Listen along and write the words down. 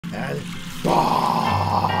And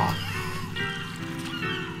bah!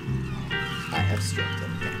 I have stripped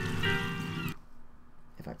him.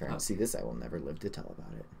 If my parents see this, I will never live to tell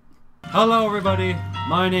about it. Hello everybody,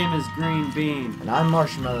 my name is Green Bean. And I'm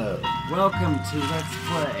Marshmallow. Welcome to Let's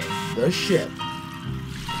Play The ship.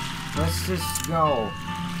 Let's just go.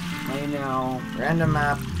 I know. Random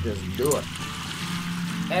map, just do it.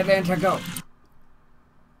 Adventure, go.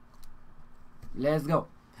 Let's go.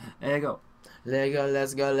 There you go. Let's go,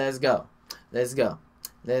 let's go, let's go. Let's go.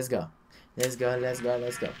 Let's go. Let's go, let's go,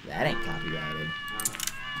 let's go. That ain't copyrighted.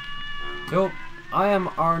 Nope. I am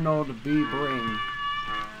Arnold B. Bring.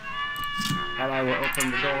 And I will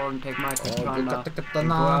open the door and take my katana and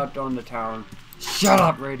go out on the town. Shut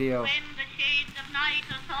up, radio.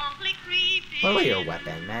 Put away your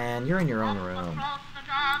weapon, man. You're in your own room.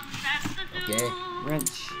 Okay.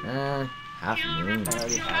 Wrench. Half moon. I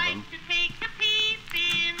already have him.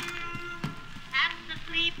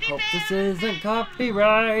 Hope this isn't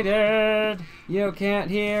copyrighted. You can't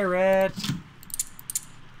hear it.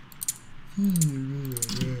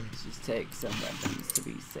 Just take some weapons to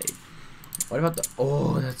be safe. What about the...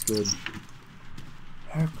 Oh, that's good.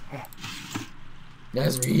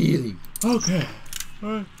 That's really... Okay.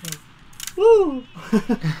 Woo!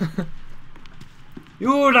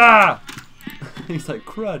 Yoda! He's like,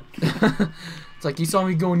 crud. It's like you saw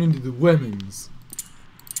me going into the women's.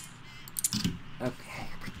 Okay.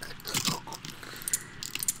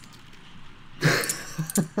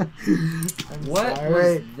 What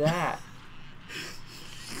was that?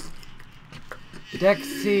 Deck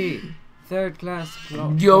C, third class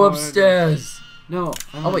floor. Go upstairs. No.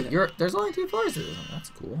 Oh wait, there's only 2 floors to this one. That's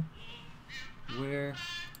cool. Where?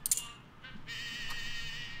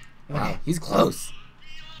 Wow, Okay. he's close.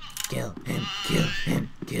 Kill him, kill him,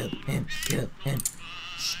 kill him, kill him.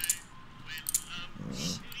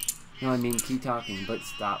 No, I mean keep talking, but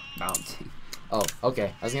stop bouncing. Oh,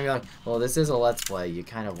 okay. I was gonna be like, well, this is a Let's Play. You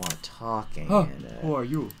kind of want talking. Huh, And, who are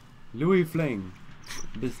you? Louis Fling.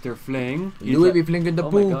 Mr. Fling. Louis be flinging the Oh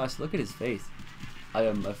poo. my gosh, look at his face. I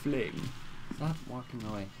am a fling. Stop walking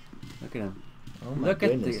away. Look at him. Oh my Look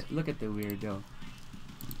goodness. at the weirdo.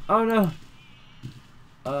 Oh no.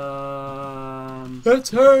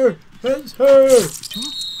 That's her. That's her.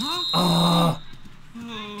 Ah.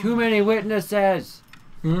 Too many witnesses.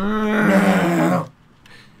 No.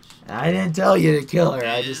 I didn't tell you to kill her.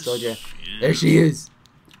 I just told you. There she is.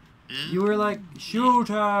 You were like, shoot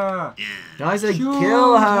her. No, I said Shoot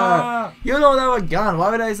kill her. her. You don't have a gun.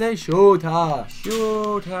 Why would I say shoot her?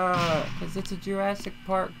 Shoot her. Because it's a Jurassic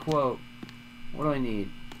Park quote. What do I need?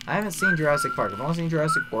 I haven't seen Jurassic Park. I've only seen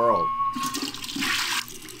Jurassic World.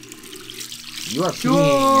 You are Shoot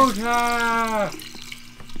peeing. her.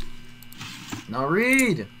 Now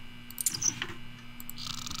read.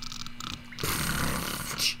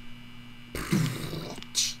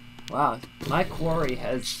 Wow, my quarry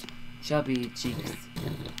has chubby cheeks.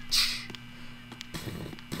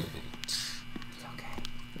 It's okay.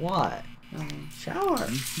 What? Shower.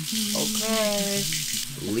 Okay.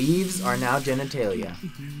 Leaves are now genitalia.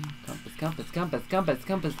 Compass, compass, compass, compass,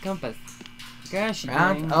 compass, compass. Gosh,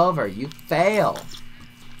 Round over. You fail.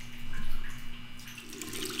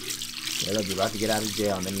 Caleb, you're about to get out of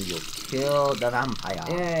jail, and then you will kill the vampire.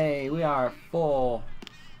 Yay, we are full.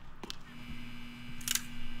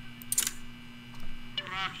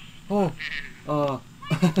 Oh,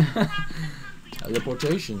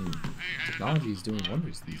 Teleportation. Technology is doing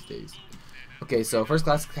wonders these days. Okay, so first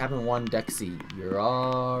class cabin 1, deck C. You're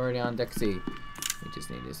already on deck C. We just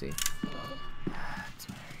need to see. That's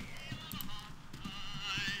where he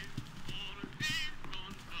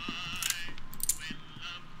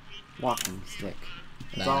is. walking stick.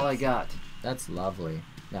 That's all I got. That's lovely.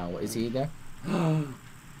 Now, is he there?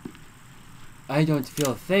 I don't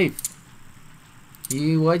feel safe.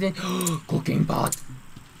 He wasn't. Cooking pot.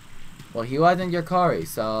 Well, he wasn't your quarry,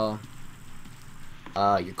 so.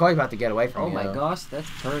 Your quarry's about to get away from Oh you. my gosh, that's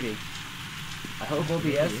pretty. I hope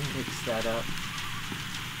OBS picks that up.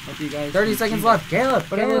 Hope you guys 30 can seconds see left. that. Caleb,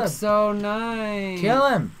 But Caleb. it looks so nice. Kill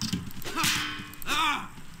him.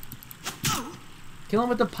 Kill him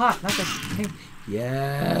with the pot, not the thing.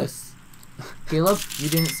 Yes. Caleb, you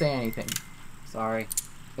didn't say anything. Sorry.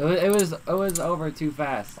 It was over too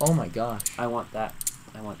fast. Oh my gosh. I want that.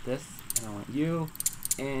 I want this. And I want you.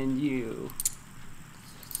 And you.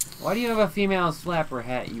 Why do you have a female slapper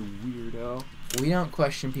hat, you weirdo? We don't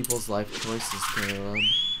question people's life choices, Caleb.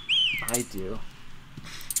 I do.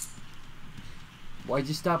 Why'd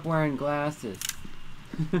you stop wearing glasses?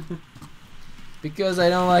 Because I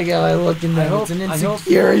don't like how I look in them. It's an I hope-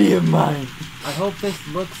 insecurity of mine. I hope this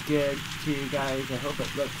looks good to you guys. I hope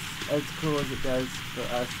it looks as cool as it does for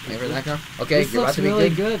us. Remember that now? Okay, This you're about looks to be really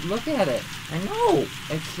good. good. Look at it. I know.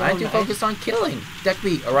 It's so I'm too nice. focused on killing. Deck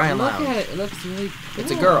B, Orion Look Lounge. at it. It looks really cool.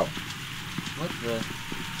 It's a girl. What the?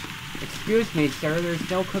 Excuse me, sir. There's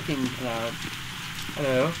no cooking allowed.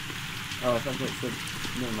 Hello. Oh, I thought that said.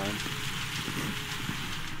 Never mind.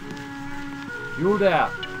 You there.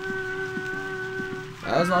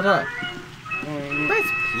 That was not her. Hey. Press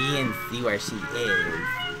P and see where she is.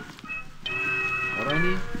 What do I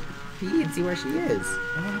need? P and see where she is.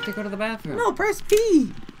 I don't have to go to the bathroom. No, press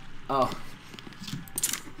P. Oh.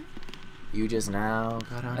 You just now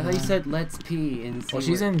got on. I thought you said let's pee and see. Well,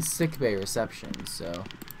 she's in sickbay reception, so.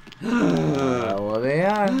 Well, they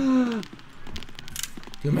are.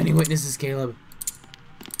 Too many witnesses, Caleb.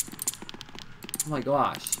 Oh my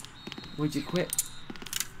gosh. Would you quit?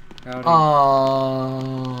 Howdy.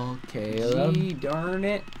 Oh, Caleb. Gee darn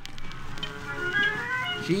it.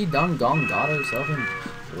 She done gone got herself in.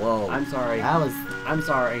 Whoa. I'm sorry. That was. I'm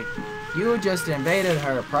sorry. You just invaded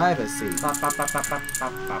her privacy. Pop, pop, pop, pop, pop,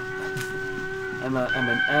 pop, pop. I'm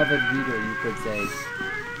an avid reader, you could say.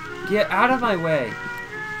 Get out of my way.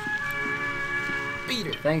 Beat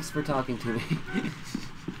her. Thanks for talking to me.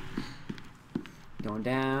 Going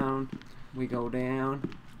down. We go down.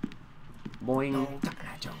 Boing. No,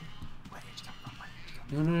 Joe. Where did you come from? Where did you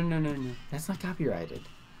come No, no, no, no, no. That's not copyrighted.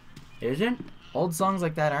 Isn't? Old songs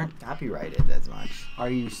like that aren't copyrighted as much. Are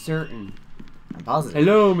you certain? I'm positive.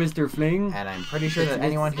 Hello, Mr. Fling. And I'm pretty sure that It's-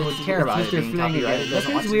 anyone who would it's- care it's about it Mr. being Fling copyrighted again.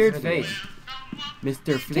 doesn't Look watch at his this weird video. face. Mr.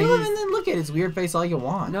 Caleb, and Fling's... then look at his weird face all you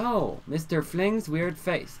want. No, Mr. Fling's weird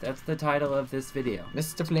face. That's the title of this video.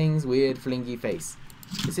 Mr. Fling's weird flingy face.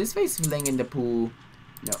 Is his face fling in the pool?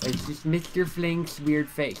 No, it's just Mr. Fling's weird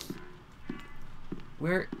face.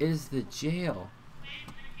 Where is the jail?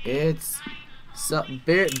 It's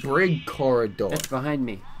brig corridor. It's behind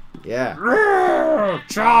me. Yeah.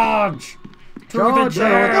 Charge! To Charge the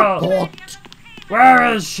her jail! with a pot.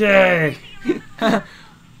 Where is she?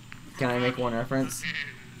 Can I make one reference?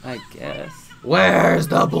 I guess. Where's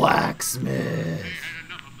the blacksmith?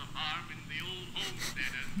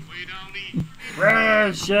 Where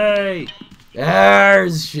is she?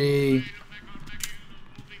 There's she.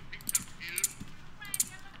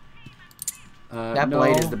 That no.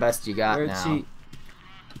 blade is the best you got Where'd now. she?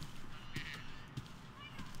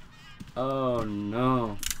 Oh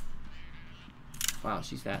no. Wow,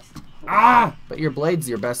 she's fast. Ah! But your blade's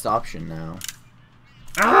your best option now.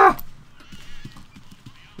 Ah!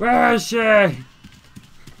 Where is she?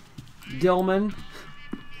 Dillman.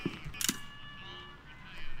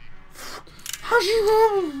 How's she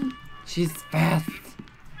going? She's fast.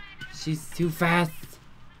 She's too fast.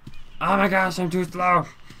 Oh my gosh, I'm too slow.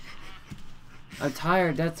 I'm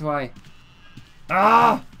tired, that's why.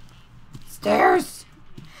 Ah! Stairs!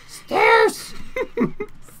 Stairs!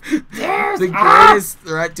 Stairs! The Ah! greatest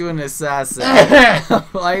threat to an assassin. A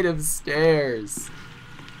flight of stairs.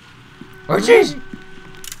 Where's she?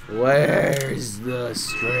 Where's the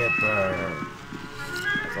stripper?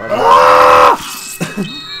 Ah!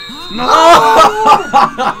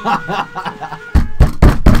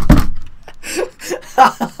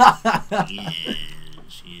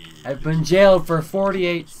 I've been jailed for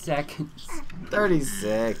 48 seconds.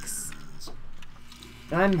 36.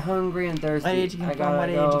 I'm hungry and thirsty. Where did you come I from? gotta Where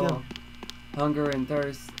did go. you go? Hunger and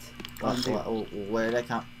thirst. Where did I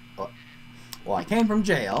come? Well, I came from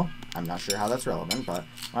jail. I'm not sure how that's relevant, but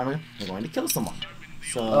I'm going to kill someone.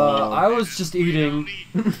 So I was just eating,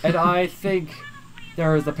 and I think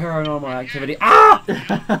there is a paranormal activity. Ah!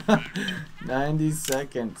 90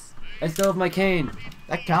 seconds. I still have my cane.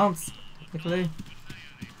 That counts, technically.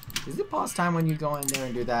 Is it pause time when you go in there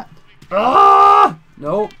and do that? Ah!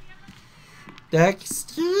 Nope.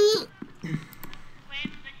 Dexter!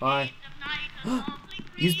 Bye.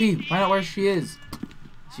 Use B. Find out where she is.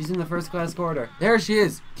 She's in the first class corridor. There she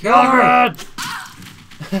is. Kill her!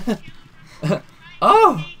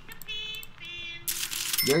 Oh!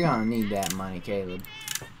 You're gonna need that money, Caleb.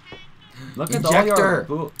 Look at Inject all her.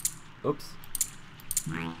 your... Oops.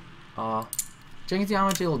 Check and see how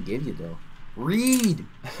much it'll give you, though. Read!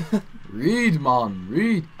 Read, Mom.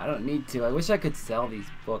 Read. I don't need to. I wish I could sell these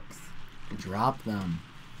books. Drop them.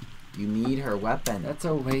 You need her weapon. That's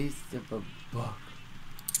a waste of a book.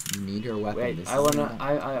 You need her weapon. Wait, This I is wanna.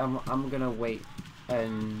 not- I'm gonna wait,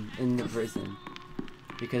 in the prison,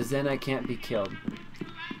 because then I can't be killed.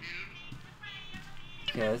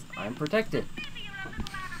 Because I'm protected.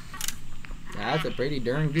 That's a pretty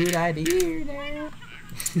darn good idea now.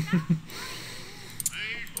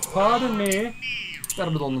 Pardon me.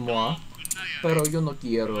 Pardon moi. pero yo no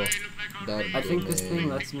quiero. I think this thing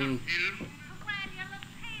lets me...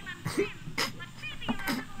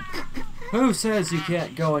 Who says you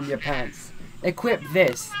can't go in your pants? Equip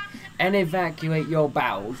this and evacuate your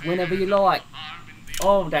bowels whenever you like.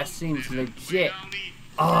 Oh, that seems legit.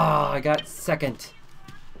 Oh, I got second.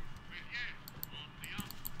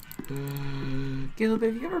 Caleb,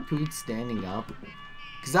 have you ever pooed standing up?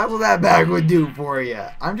 Because that's what that bag would do for you.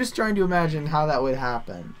 I'm just trying to imagine how that would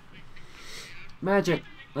happen. Magic.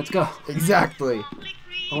 Let's go. Exactly.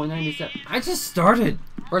 Oh, 97. I just started.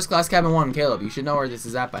 First class cabin 1, Caleb. You should know where this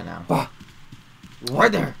is at by now. Bah.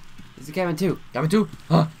 Right there. This is cabin 2. Cabin 2?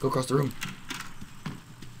 Huh? Go across the room.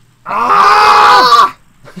 Ah!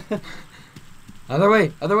 Other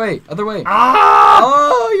way. Other way. Other way. Ah!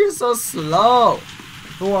 Oh, you're so slow.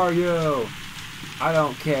 Who are you? I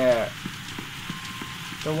don't care.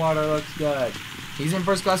 The water looks good. He's in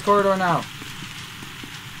first class corridor now.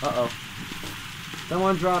 Uh-oh.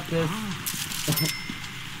 Someone drop this.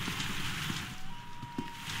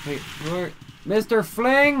 Wait, where? Mr.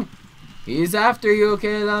 Fling? He's after you,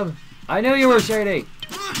 Caleb. I knew you were shady.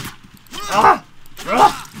 Ah!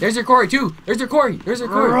 There's your quarry, too. There's your quarry. There's your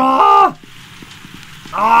quarry.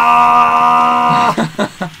 Ah!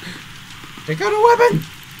 Take out a weapon.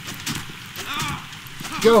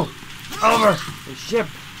 Go over the ship.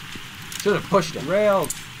 Should have pushed him.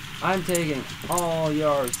 Rails. I'm taking all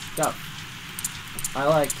your stuff. I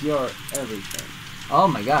like your everything. Oh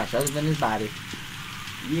my gosh, other than his body.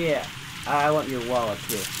 Yeah. I want your wallet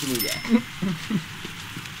too. Give me that.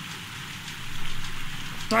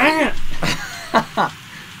 Dang it!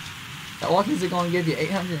 That walking stick only gave you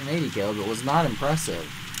 880 kills, but was not impressive.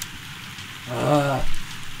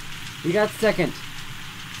 You got second.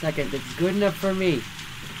 Second, it's good enough for me.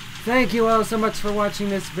 Thank you all so much for watching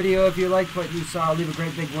this video. If you liked what you saw, leave a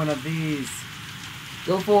great big one of these.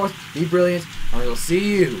 Go forth, be brilliant, and we'll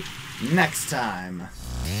see you next time.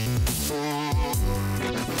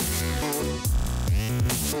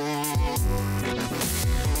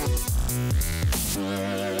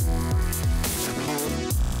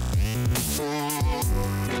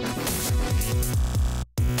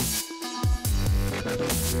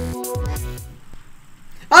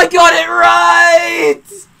 I got it right!